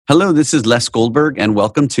Hello, this is Les Goldberg, and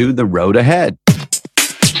welcome to The Road Ahead.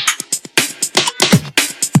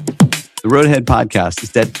 The Road Ahead podcast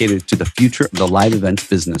is dedicated to the future of the live events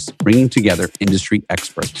business, bringing together industry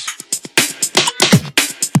experts.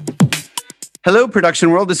 Hello,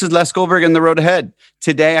 production world. This is Les Goldberg and The Road Ahead.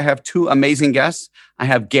 Today, I have two amazing guests. I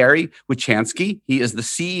have Gary Wichansky. He is the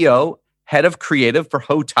CEO, head of creative for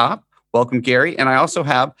Hotopp. Welcome, Gary. And I also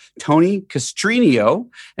have Tony Castrigno,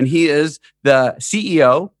 and he is the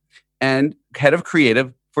CEO and head of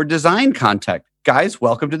creative for Design Contact. Guys,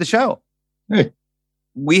 welcome to the show. Hey.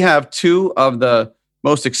 We have two of the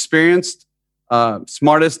most experienced,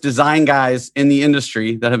 smartest design guys in the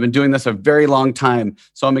industry that have been doing this a very long time.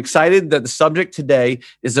 So I'm excited that the subject today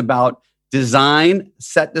is about design,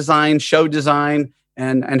 set design, show design,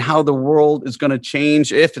 and how the world is going to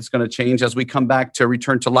change, if it's going to change, as we come back to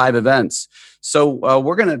return to live events. So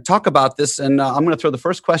we're going to talk about this, and I'm going to throw the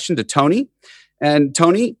first question to Tony. And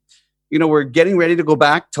Tony, you know, we're getting ready to go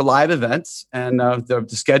back to live events, and the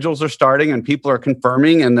schedules are starting, and people are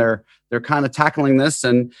confirming, and they're kind of tackling this.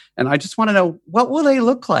 And I just want to know, what will they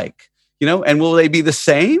look like? You know, and will they be the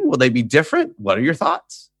same? Will they be different? What are your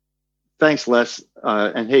thoughts? Thanks, Les.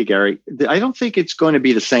 And hey, Gary, I don't think it's going to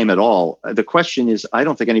be the same at all. The question is, I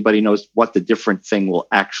don't think anybody knows what the different thing will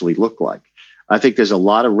actually look like. I think there's a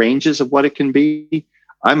lot of ranges of what it can be.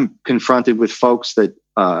 I'm confronted with folks that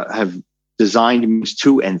have designed moves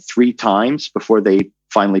 2 and 3 times before they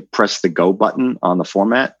finally press the go button on the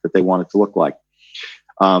format that they want it to look like.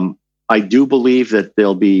 I do believe that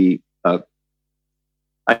there'll be,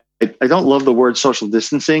 I don't love the word social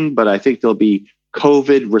distancing, but I think there'll be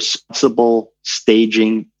COVID responsible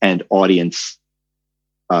staging and audience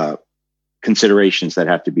considerations that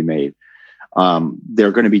have to be made. There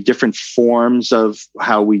are going to be different forms of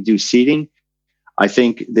how we do seating. I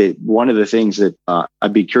think that one of the things that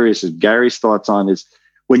I'd be curious of Gary's thoughts on is,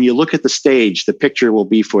 when you look at the stage, the picture will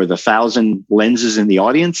be for the 1,000 lenses in the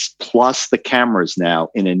audience, plus the cameras now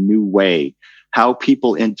in a new way. How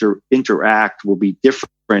people interact will be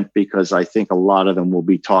different, because I think a lot of them will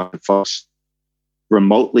be talking to folks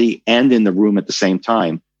remotely and in the room at the same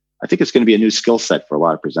time. I think it's going to be a new skill set for a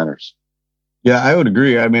lot of presenters. Yeah, I would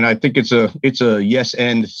agree. I mean, I think it's a yes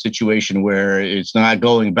and situation where it's not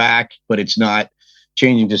going back, but it's not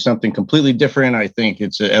changing to something completely different. I think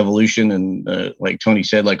it's an evolution. And like Tony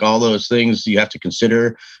said, like all those things you have to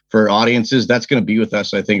consider for audiences, that's going to be with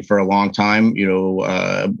us, I think, for a long time, you know,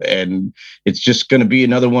 and it's just going to be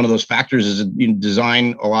another one of those factors. Is, you know,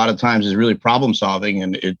 design a lot of times is really problem solving.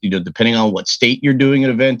 And it, you know, depending on what state you're doing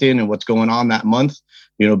an event in and what's going on that month,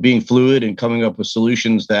 you know, being fluid and coming up with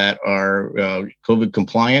solutions that are COVID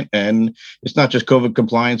compliant. And it's not just COVID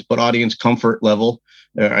compliance, but audience comfort level,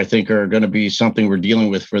 I think, are going to be something we're dealing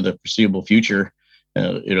with for the foreseeable future.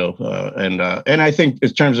 And I think in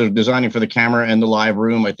terms of designing for the camera and the live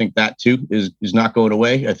room, I think that too is not going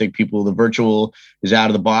away. I think the virtual is out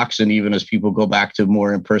of the box. And even as people go back to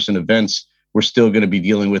more in-person events, we're still going to be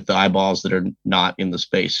dealing with the eyeballs that are not in the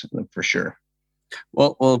space for sure.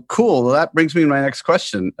 Well, cool. Well, that brings me to my next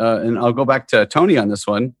question. And I'll go back to Tony on this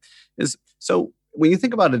one. So when you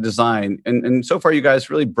think about a design, and so far you guys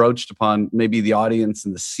really broached upon maybe the audience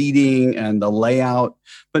and the seating and the layout,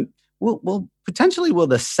 but will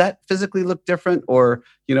the set physically look different? Or,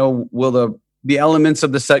 you know, will the elements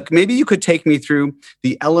of the set, maybe you could take me through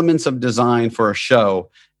the elements of design for a show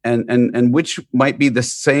and which might be the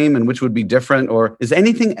same and which would be different, or is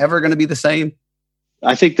anything ever going to be the same?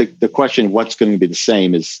 I think the question of what's going to be the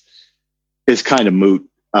same is kind of moot,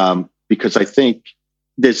 because I think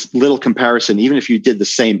there's little comparison. Even if you did the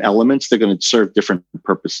same elements, they're going to serve different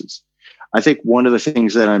purposes. I think one of the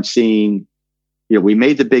things that I'm seeing, you know, we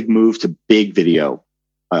made the big move to big video.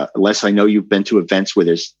 Les, I know you've been to events where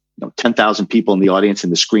there's 10,000 people in the audience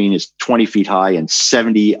and the screen is 20 feet high and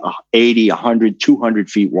 70, 80, 100, 200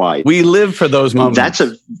 feet wide. We live for those moments.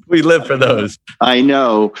 We live for those. I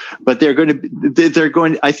know, but they're going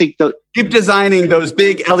to, I think keep designing those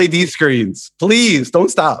big LED screens. Please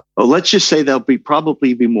don't stop. Well, let's just say there'll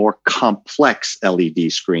probably be more complex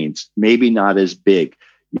LED screens, maybe not as big.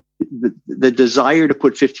 The desire to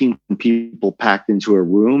put 15 people packed into a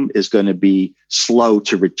room is going to be slow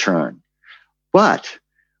to return. But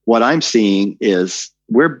what I'm seeing is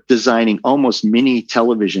we're designing almost mini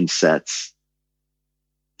television sets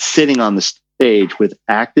sitting on the stage with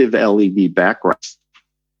active LED backgrounds,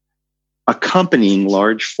 accompanying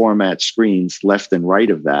large format screens left and right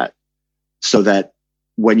of that, so that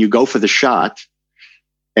when you go for the shot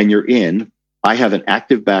and you're in, I have an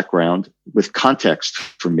active background with context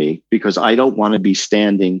for me, because I don't want to be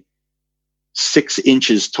standing 6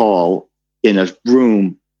 inches tall in a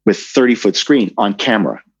room with 30-foot screen on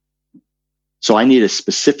camera. So I need a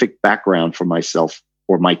specific background for myself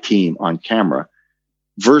or my team on camera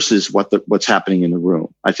versus what's happening in the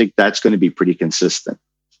room. I think that's going to be pretty consistent.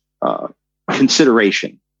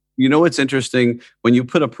 Consideration. You know what's interesting? When you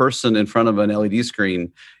put a person in front of an LED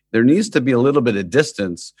screen, there needs to be a little bit of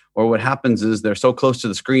distance, or what happens is they're so close to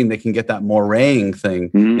the screen, they can get that moiraying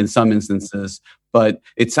thing in some instances. But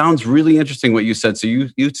it sounds really interesting what you said. So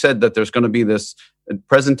you said that there's going to be this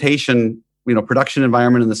presentation, production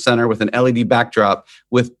environment in the center with an LED backdrop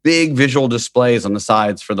with big visual displays on the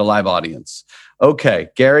sides for the live audience. Okay,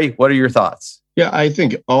 Gary, what are your thoughts? Yeah, I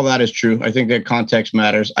think all that is true. I think that context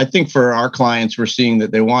matters. I think for our clients, we're seeing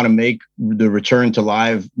that they want to make the return to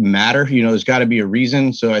live matter. There's got to be a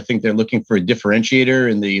reason. So I think they're looking for a differentiator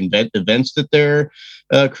in the events that they're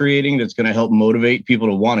creating that's going to help motivate people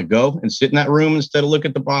to want to go and sit in that room instead of look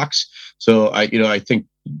at the box. So I think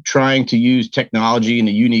trying to use technology in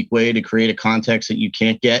a unique way to create a context that you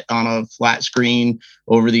can't get on a flat screen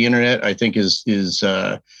over the internet, I think is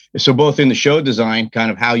so both in the show design,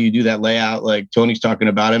 kind of how you do that layout, like Tony's talking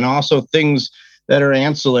about, and also things that are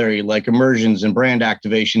ancillary, like immersions and brand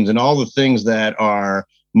activations and all the things that are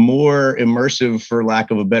more immersive, for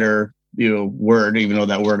lack of a better word, even though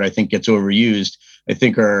that word I think gets overused, I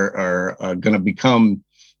think are going to become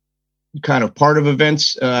kind of part of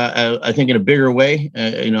events, I think in a bigger way,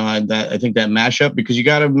 I think that mashup, because you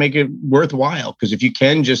got to make it worthwhile. Because if you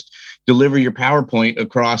can just deliver your PowerPoint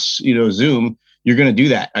across, Zoom, you're going to do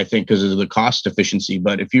that, I think, because of the cost efficiency.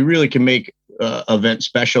 But if you really can make event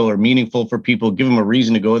special or meaningful for people, give them a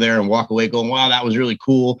reason to go there and walk away going, wow, that was really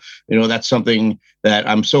cool. That's something that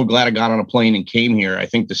I'm so glad I got on a plane and came here. I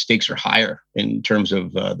think the stakes are higher in terms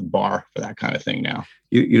of the bar for that kind of thing now.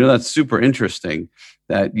 That's super interesting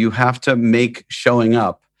that you have to make showing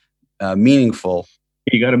up meaningful.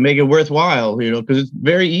 You got to make it worthwhile, because it's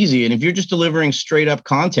very easy. And if you're just delivering straight up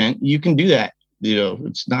content, you can do that.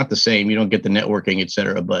 It's not the same. You don't get the networking, et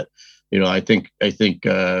cetera. But, I think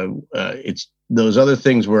it's those other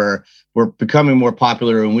things were becoming more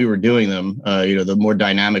popular when we were doing them, the more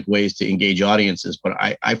dynamic ways to engage audiences. But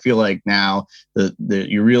I feel like now that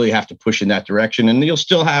you really have to push in that direction. And you'll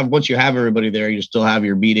still have, once you have everybody there, you still have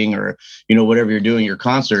your meeting or, whatever you're doing, your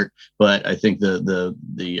concert. But I think the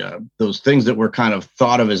those things that were kind of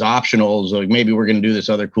thought of as optionals, like maybe we're going to do this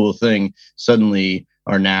other cool thing, suddenly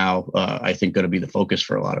are now, I think, going to be the focus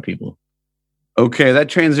for a lot of people. Okay, that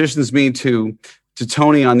transitions me to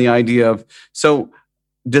Tony on the idea of, so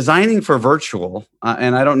designing for virtual,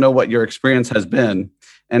 and I don't know what your experience has been,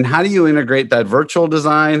 and how do you integrate that virtual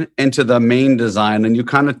design into the main design? And you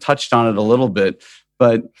kind of touched on it a little bit,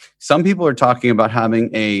 but some people are talking about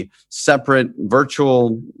having a separate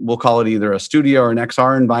virtual, we'll call it either a studio or an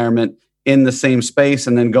XR environment in the same space,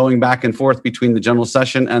 and then going back and forth between the general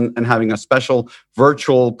session and having a special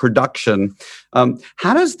virtual production.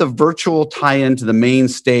 How does the virtual tie into the main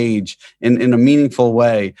stage in a meaningful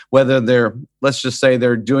way? Whether let's just say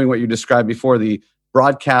they're doing what you described before, the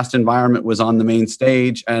broadcast environment was on the main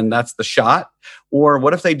stage and that's the shot, or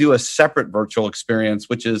what if they do a separate virtual experience,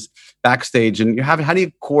 which is backstage, and how do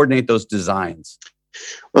you coordinate those designs?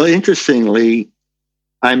 Well, interestingly,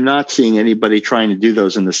 I'm not seeing anybody trying to do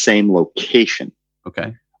those in the same location.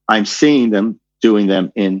 Okay. I'm seeing them doing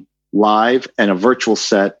them in live and a virtual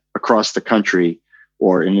set across the country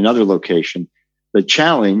or in another location. The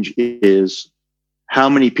challenge is how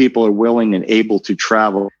many people are willing and able to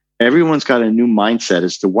travel. Everyone's got a new mindset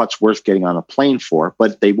as to what's worth getting on a plane for,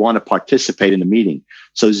 but they want to participate in the meeting.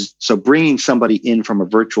 So bringing somebody in from a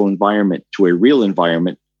virtual environment to a real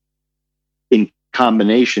environment in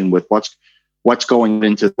combination with what's going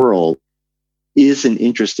into the world is an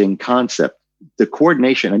interesting concept. The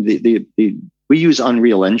coordination, we use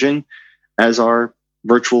Unreal Engine as our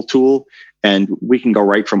virtual tool, and we can go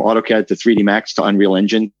right from AutoCAD to 3D Max to Unreal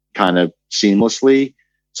Engine kind of seamlessly.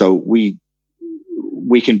 So we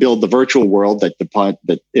can build the virtual world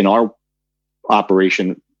that in our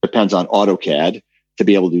operation depends on AutoCAD to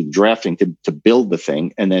be able to do the drafting, to build the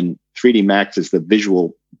thing. And then 3D Max is the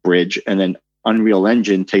visual bridge, and then Unreal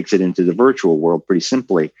Engine takes it into the virtual world pretty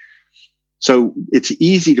simply. So it's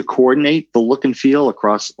easy to coordinate the look and feel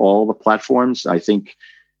across all the platforms. I think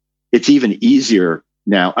it's even easier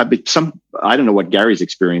now. I don't know what Gary's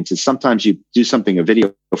experience is. Sometimes you do a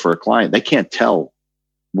video for a client, they can't tell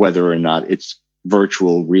whether or not it's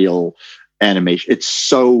virtual, real animation. It's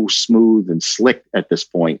so smooth and slick at this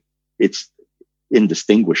point. It's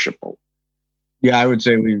indistinguishable. Yeah, I would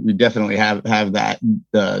say we definitely have that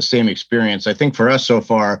same experience. I think for us so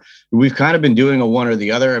far, we've kind of been doing a one or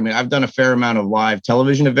the other. I mean, I've done a fair amount of live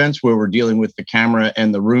television events where we're dealing with the camera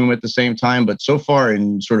and the room at the same time. But so far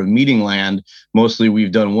in sort of meeting land, mostly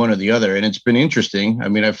we've done one or the other. And it's been interesting. I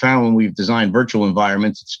mean, I've found when we've designed virtual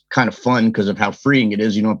environments, it's kind of fun because of how freeing it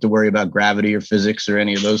is. You don't have to worry about gravity or physics or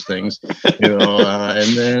any of those things.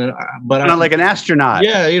 And then, but not like an astronaut.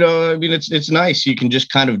 Yeah, I mean, it's nice. You can just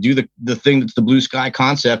kind of do the thing that's the blue sky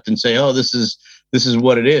concept and say, oh, this is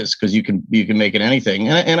what it is, because you can make it anything.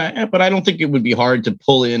 But I don't think it would be hard to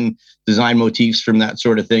pull in design motifs from that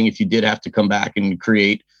sort of thing if you did have to come back and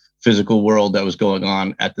create physical world that was going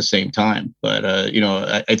on at the same time. But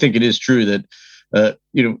I think it is true that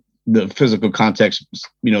the physical context.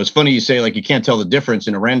 It's funny you say like you can't tell the difference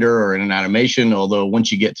in a render or in an animation. Although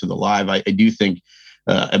once you get to the live, I do think.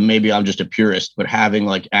 And maybe I'm just a purist, but having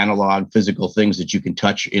like analog physical things that you can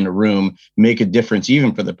touch in a room make a difference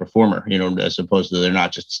even for the performer, as opposed to they're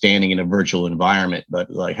not just standing in a virtual environment, but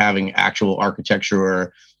like having actual architecture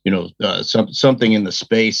or, something in the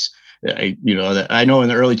space. I know in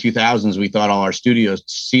the early 2000s, we thought all our studios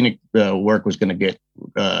scenic work was going to get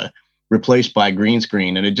replaced by green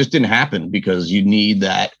screen. And it just didn't happen because you need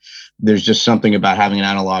that. There's just something about having an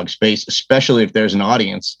analog space, especially if there's an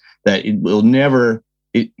audience, that it will never.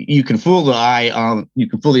 You can fool the eye on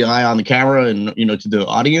the camera and to the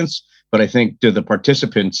audience, but I think to the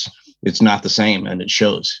participants it's not the same, and it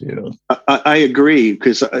shows. I agree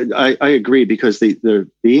because I agree because the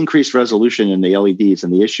increased resolution in the LEDs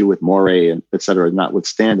and the issue with moire and et cetera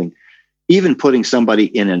notwithstanding, even putting somebody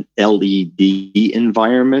in an LED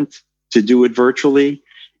environment to do it virtually,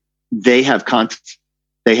 they have context.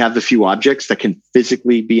 They have the few objects that can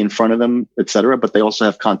physically be in front of them, et cetera, but they also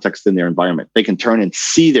have context in their environment. They can turn and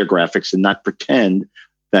see their graphics and not pretend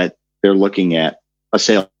that they're looking at a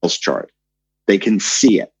sales chart. They can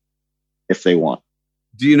see it if they want.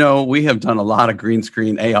 Do we have done a lot of green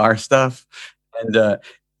screen AR stuff, and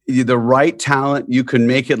the right talent, you can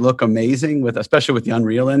make it look amazing especially with the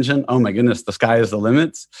Unreal Engine. Oh my goodness, the sky is the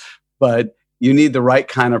limits. But you need the right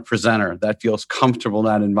kind of presenter that feels comfortable in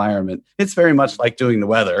that environment. It's very much like doing the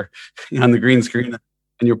weather on the green screen,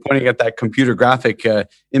 and you're pointing at that computer graphic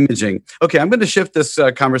imaging. Okay, I'm going to shift this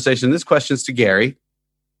conversation. This question's to Gary.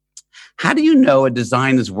 How do you know a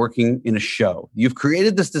design is working in a show? You've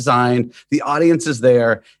created this design, the audience is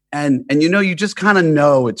there, and you just kind of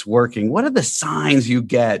know it's working. What are the signs you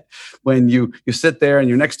get when you sit there and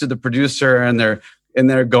you're next to the producer and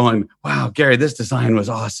they're going, wow, Gary, this design was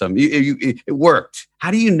awesome. It worked. How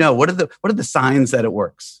do you know? What are the signs that it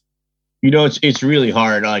works? It's really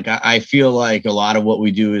hard. Like I feel like a lot of what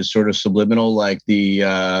we do is sort of subliminal. Like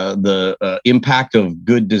the impact of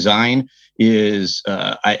good design is,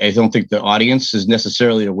 I don't think the audience is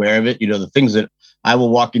necessarily aware of it. The things that I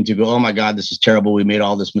will walk into go, oh my God, this is terrible. We made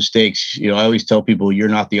all this mistakes. I always tell people you're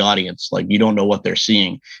not the audience. Like you don't know what they're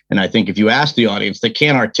seeing. And I think if you ask the audience, they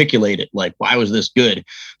can't articulate it. Like, why was this good?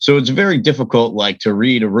 So it's very difficult, like to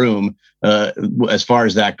read a room as far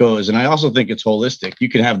as that goes. And I also think it's holistic. You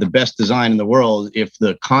can have the best design in the world. If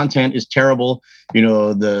the content is terrible,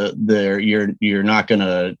 you're not going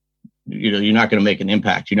to, you're not going to make an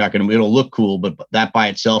impact. It'll look cool, but that by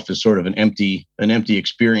itself is sort of an empty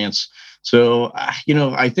experience. So,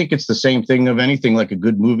 I think it's the same thing of anything like a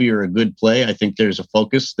good movie or a good play. I think there's a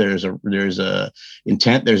focus, there's a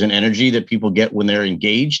intent, there's an energy that people get when they're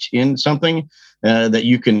engaged in something that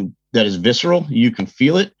is visceral. You can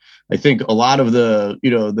feel it. I think a lot of the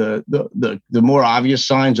more obvious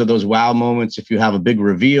signs are those wow moments. If you have a big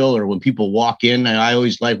reveal or when people walk in, and I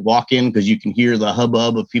always like walk in because you can hear the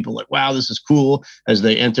hubbub of people like, wow, this is cool as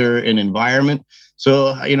they enter an environment. So,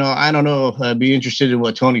 I don't know. I'd be interested in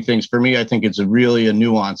what Tony thinks. For me, I think it's really a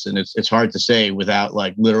nuance, and it's hard to say without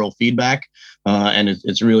like literal feedback. And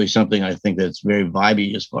it's really something I think that's very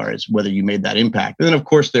vibey as far as whether you made that impact. And then, of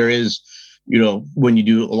course, there is, when you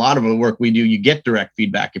do a lot of the work we do, you get direct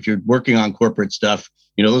feedback. If you're working on corporate stuff,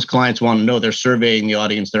 those clients want to know, they're surveying the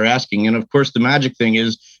audience, they're asking. And of course, the magic thing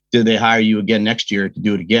is, did they hire you again next year to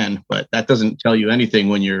do it again? But that doesn't tell you anything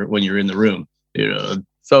when you're in the room.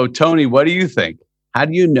 So, Tony, what do you think? How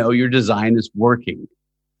do you know your design is working?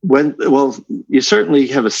 Well, you certainly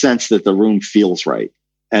have a sense that the room feels right.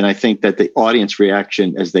 And I think that the audience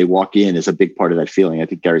reaction as they walk in is a big part of that feeling. I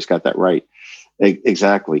think Gary's got that right.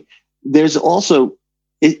 Exactly. There's also,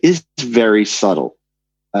 it is very subtle.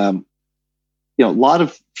 For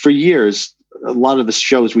years, a lot of the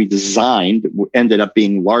shows we designed ended up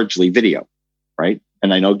being largely video, right?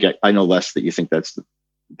 And I know, Les, that you think that's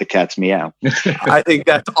the cat's meow. I think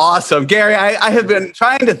that's awesome. Gary, I have been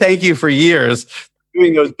trying to thank you for years.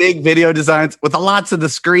 doing those big video designs with lots of the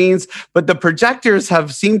screens, but the projectors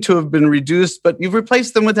have seemed to have been reduced, but you've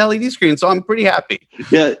replaced them with LED screens. So I'm pretty happy.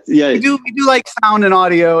 Yeah. We do like sound and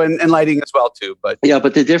audio and lighting as well too. But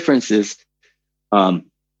but the difference is, I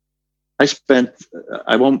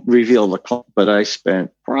won't reveal the cost, but I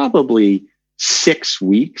spent probably 6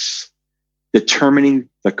 weeks determining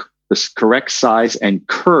the correct size and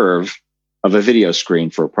curve of a video screen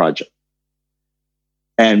for a project.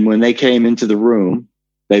 And when they came into the room,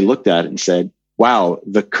 they looked at it and said, wow,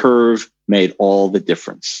 the curve made all the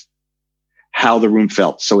difference. How the room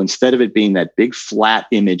felt. So instead of it being that big flat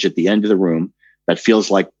image at the end of the room that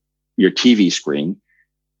feels like your TV screen,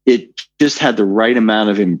 it just had the right amount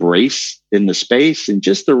of embrace in the space and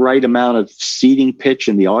just the right amount of seating pitch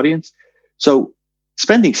in the audience. So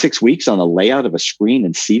spending 6 weeks on a layout of a screen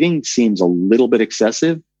and seating seems a little bit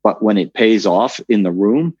excessive, but when it pays off in the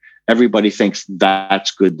room, everybody thinks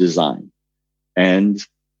that's good design. And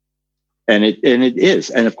it is.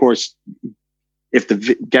 And of course,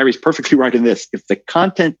 Gary's perfectly right in this, if the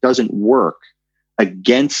content doesn't work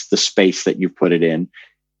against the space that you put it in,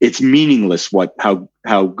 it's meaningless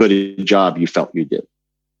how good a job you felt you did.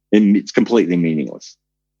 And it's completely meaningless.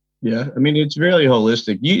 Yeah. I mean, it's really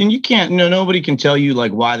holistic. You can't, nobody can tell you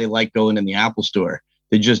like why they like going in the Apple store.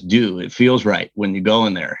 They just do. It feels right when you go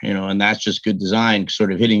in there, and that's just good design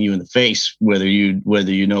sort of hitting you in the face, whether you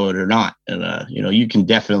know it or not. And, you can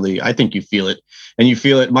definitely, I think you feel it, and you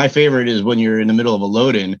feel it. My favorite is when you're in the middle of a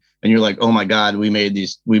load in and you're like, oh my God, we made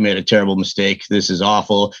a terrible mistake. This is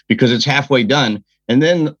awful, because it's halfway done. And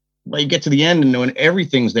then you get to the end and when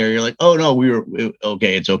everything's there, you're like, oh no,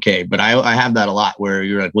 okay, it's okay. But I have that a lot where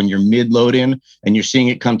you're like, when you're mid load in and you're seeing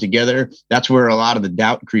it come together, that's where a lot of the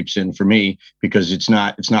doubt creeps in for me, because it's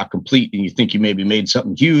not complete. And you think you maybe made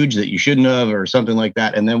something huge that you shouldn't have or something like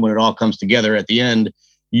that. And then when it all comes together at the end,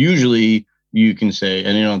 usually you can say,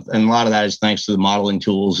 and a lot of that is thanks to the modeling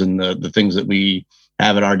tools and the things that we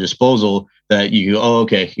have at our disposal, that you go, oh,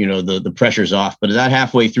 okay, the pressure's off. But that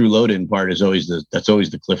halfway through load-in part is always the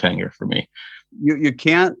cliffhanger for me. You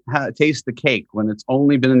can't taste the cake when it's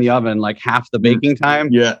only been in the oven like half the baking time.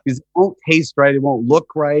 Yeah, because it won't taste right, it won't look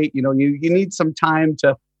right. You need some time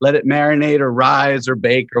to let it marinate or rise or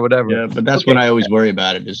bake or whatever. Yeah, but that's when I always worry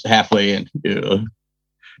about it, is halfway in.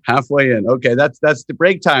 Halfway in. Okay, that's the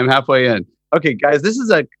break time, halfway in. Okay, guys, this is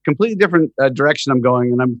a completely different direction I'm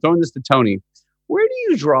going, and I'm throwing this to Tony. Where do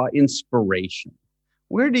you draw inspiration?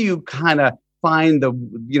 Where do you kind of find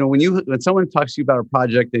when someone talks to you about a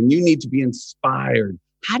project and you need to be inspired,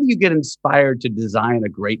 how do you get inspired to design a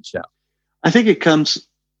great show? I think it comes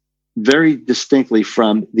very distinctly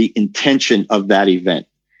from the intention of that event.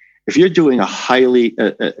 If you're doing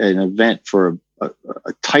an event for a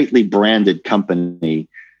tightly branded company,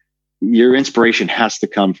 your inspiration has to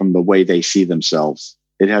come from the way they see themselves.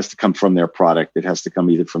 It has to come from their product. It has to come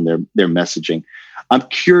either from their messaging. I'm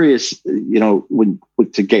curious,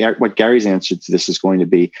 what Gary's answer to this is going to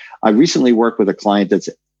be. I recently worked with a client that's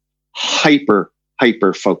hyper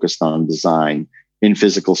focused on design in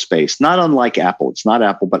physical space. Not unlike Apple. It's not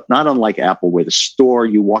Apple, but not unlike Apple, where the store,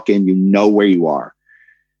 you walk in, you know where you are.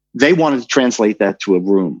 They wanted to translate that to a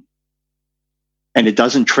room. And it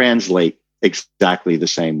doesn't translate exactly the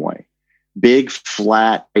same way. Big,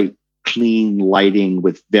 flat, clean lighting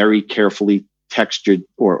with very carefully textured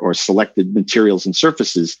or selected materials and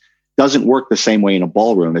surfaces doesn't work the same way in a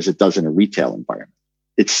ballroom as it does in a retail environment.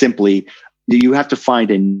 It's simply, you have to find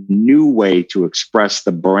a new way to express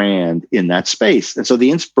the brand in that space. And so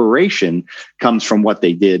the inspiration comes from what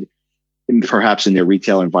they did perhaps in their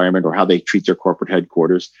retail environment or how they treat their corporate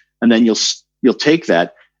headquarters. And then you'll take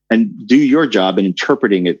that and do your job in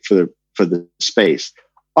interpreting it for the space.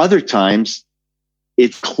 Other times,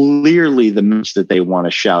 it's clearly the message that they want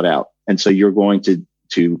to shout out. And so you're going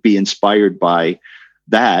to be inspired by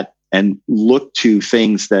that and look to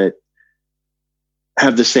things that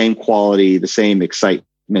have the same quality, the same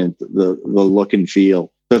excitement, the look and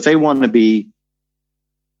feel. So if they want to be,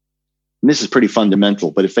 and this is pretty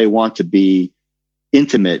fundamental, but if they want to be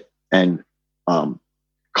intimate and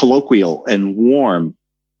colloquial and warm,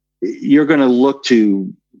 you're going to look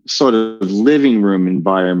to sort of living room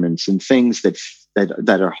environments and things that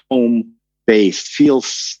are home based,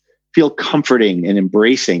 feel comforting and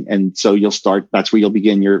embracing. And so that's where you'll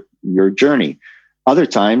begin your journey. Other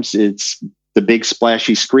times it's the big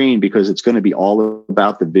splashy screen because it's going to be all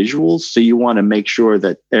about the visuals. So you want to make sure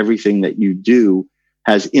that everything that you do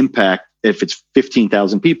has impact. If it's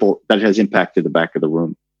 15,000 people, that has impact to the back of the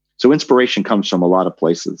room. So inspiration comes from a lot of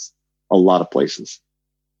places.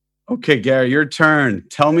 Okay, Gary, your turn.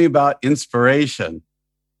 Tell me about inspiration.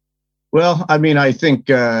 Well, I mean, I think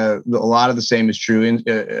a lot of the same is true,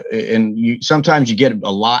 and sometimes you get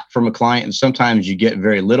a lot from a client, and sometimes you get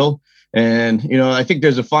very little. And I think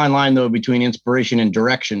there's a fine line though between inspiration and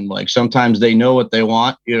direction. Like sometimes they know what they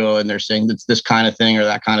want, and they're saying it's this kind of thing or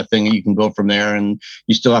that kind of thing, and you can go from there. And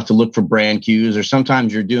you still have to look for brand cues. Or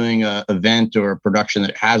sometimes you're doing an event or a production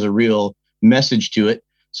that has a real message to it,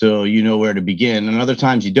 so you know where to begin. And other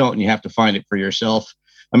times you don't, and you have to find it for yourself.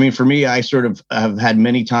 I mean, for me, I sort of have had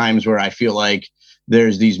many times where I feel like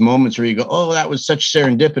there's these moments where you go, oh, that was such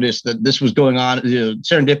serendipitous that this was going on,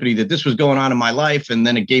 serendipity that this was going on in my life. And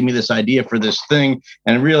then it gave me this idea for this thing.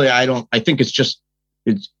 And really, I think it's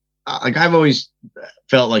like I've always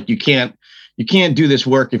felt like you can't do this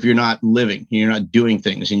work if you're not living, you're not doing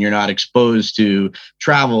things, and you're not exposed to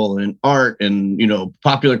travel and art and,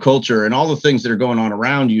 popular culture and all the things that are going on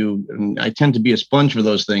around you. And I tend to be a sponge for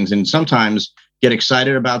those things. And sometimes get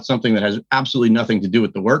excited about something that has absolutely nothing to do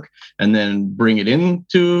with the work and then bring it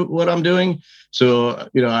into what I'm doing. So,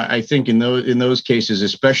 I think in those cases,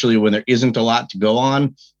 especially when there isn't a lot to go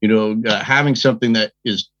on, having something that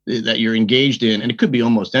you're engaged in, and it could be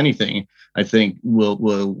almost anything, I think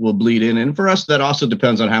will bleed in. And for us, that also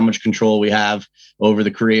depends on how much control we have over the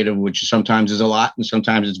creative, which sometimes is a lot and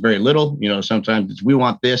sometimes it's very little. Sometimes it's, we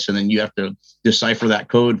want this, and then you have to decipher that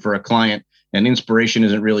code for a client, and inspiration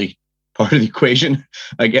isn't really part of the equation,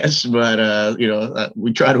 I guess. But,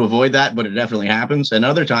 we try to avoid that, but it definitely happens. And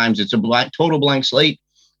other times it's a total blank slate.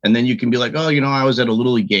 And then you can be like, oh, I was at a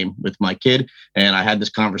Little League game with my kid and I had this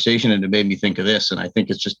conversation and it made me think of this. And I think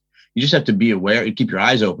it's you just have to be aware and keep your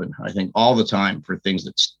eyes open, I think, all the time for things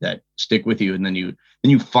that stick with you. And then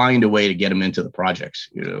you find a way to get them into the projects,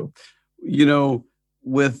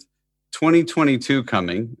 with 2022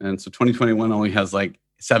 coming. And so 2021 only has like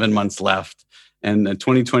 7 months left. And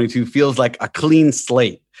 2022 feels like a clean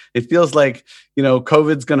slate. It feels like,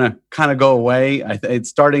 COVID's going to kind of go away. It's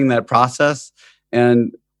starting that process.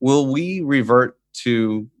 And will we revert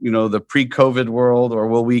to, the pre-COVID world, or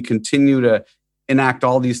will we continue to enact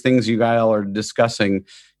all these things you guys are discussing,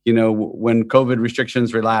 when COVID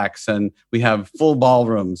restrictions relax and we have full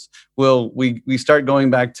ballrooms? Will we start going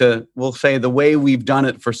back to, we'll say, the way we've done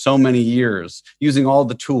it for so many years, using all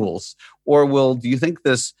the tools? Or do you think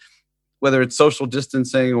this, whether it's social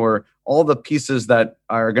distancing or all the pieces that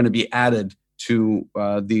are going to be added to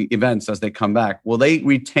the events as they come back, will they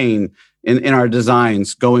retain in our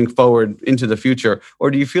designs going forward into the future?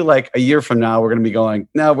 Or do you feel like a year from now, we're going to be going,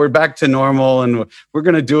 no, we're back to normal and we're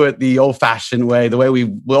going to do it the old fashioned way, the way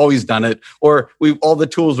we've always done it, or all the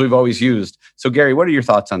tools we've always used? So Gary, what are your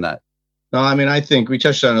thoughts on that? No, I mean, I think we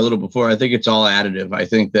touched on it a little before. I think it's all additive. I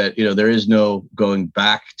think that, there is no going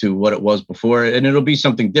back to what it was before, and it'll be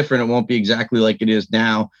something different. It won't be exactly like it is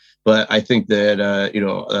now, but I think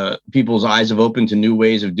that, people's eyes have opened to new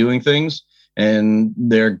ways of doing things, and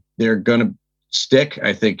they're going to stick,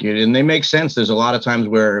 I think, and they make sense. There's a lot of times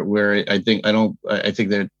where I think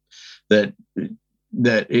that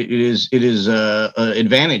it is an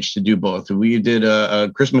advantage to do both. We did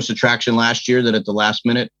a Christmas attraction last year that at the last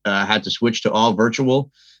minute had to switch to all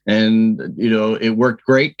virtual, and it worked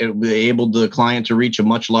great. It enabled the client to reach a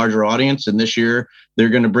much larger audience. And this year they're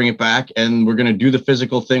going to bring it back, and we're going to do the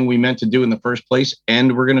physical thing we meant to do in the first place,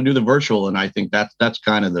 and we're going to do the virtual. And I think that's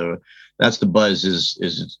kind of the buzz is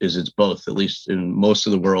it's both, at least in most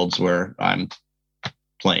of the worlds where I'm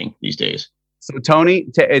playing these days. So Tony,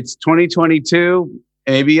 it's 2022,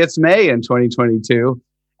 maybe it's May in 2022,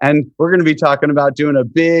 and we're going to be talking about doing a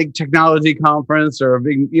big technology conference or a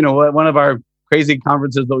big, one of our crazy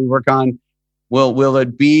conferences that we work on. Will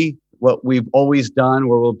it be what we've always done,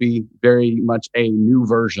 or will it be very much a new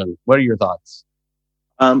version? What are your thoughts?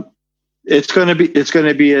 It's going to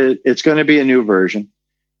be a new version,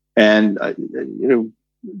 and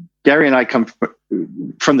Gary and I come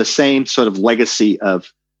from the same sort of legacy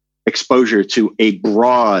of exposure to a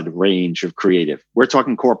broad range of creative. We're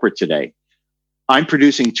talking corporate today. I'm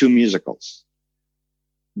producing 2 musicals.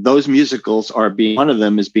 Those musicals one of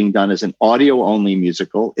them is being done as an audio only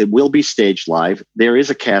musical. It will be staged live. There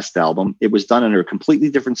is a cast album. It was done under a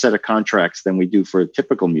completely different set of contracts than we do for a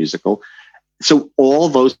typical musical. So all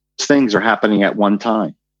those things are happening at one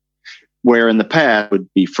time, where in the past would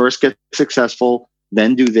be first get successful,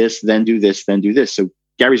 then do this, then do this, then do this. So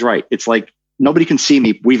Gary's right. It's like, nobody can see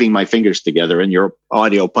me weaving my fingers together in your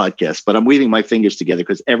audio podcast, but I'm weaving my fingers together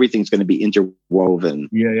because everything's going to be interwoven.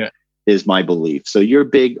 Yeah. Is my belief. So your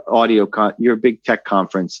big your big tech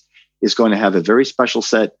conference is going to have a very special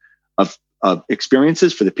set of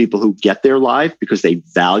experiences for the people who get there live, because they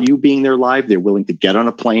value being there live. They're willing to get on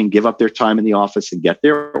a plane, give up their time in the office and get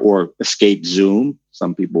there, or escape Zoom.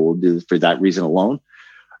 Some people will do it for that reason alone.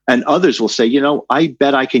 And others will say, I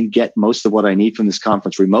bet I can get most of what I need from this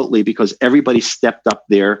conference remotely because everybody stepped up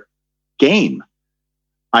their game.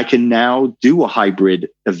 I can now do a hybrid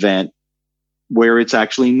event where it's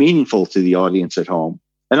actually meaningful to the audience at home.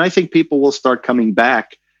 And I think people will start coming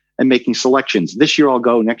back and making selections. This year I'll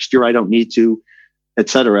go, next year I don't need to, et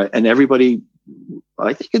cetera. And everybody,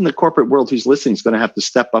 I think in the corporate world who's listening is going to have to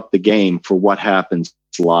step up the game for what happens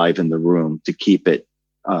live in the room to keep it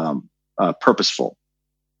purposeful.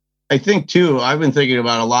 I think too, I've been thinking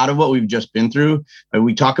about a lot of what we've just been through.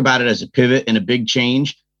 We talk about it as a pivot and a big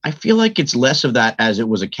change. I feel like it's less of that as it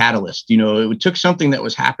was a catalyst. It took something that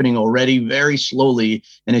was happening already very slowly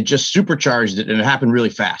and it just supercharged it, and it happened really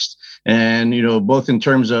fast. And, both in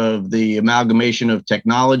terms of the amalgamation of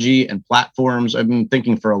technology and platforms, I've been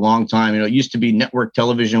thinking for a long time. It used to be network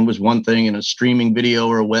television was one thing and a streaming video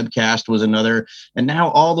or a webcast was another. And now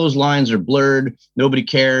all those lines are blurred. Nobody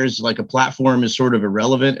cares. Like a platform is sort of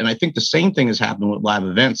irrelevant. And I think the same thing has happened with live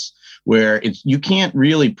events, where you can't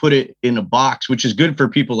really put it in a box, which is good for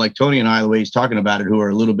people like Tony and I, the way he's talking about it, who are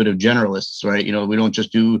a little bit of generalists, right? We don't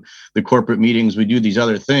just do the corporate meetings, we do these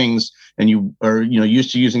other things. And you are,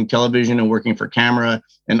 used to using television and working for camera.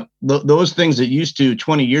 And those things that used to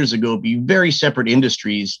 20 years ago be very separate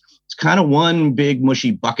industries, it's kind of one big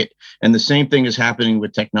mushy bucket. And the same thing is happening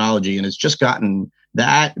with technology. And it's just gotten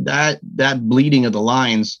that bleeding of the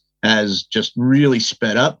lines has just really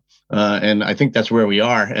sped up. And I think that's where we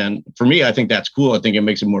are. And for me, I think that's cool. I think it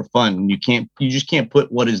makes it more fun. You just can't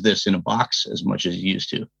put what is this in a box as much as you used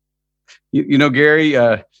to. Gary,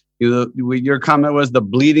 your comment was the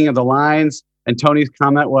bleeding of the lines, and Tony's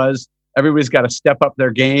comment was everybody's got to step up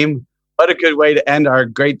their game. What a good way to end our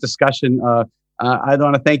great discussion. I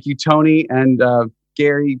want to thank you, Tony and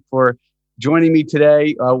Gary, for joining me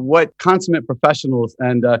today. What consummate professionals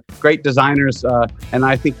and great designers. And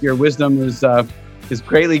I think your wisdom is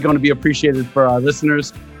greatly going to be appreciated for our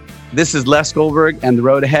listeners. This is Les Goldberg and The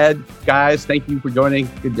Road Ahead. Guys, thank you for joining.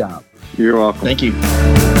 Good job. You're welcome. Thank you.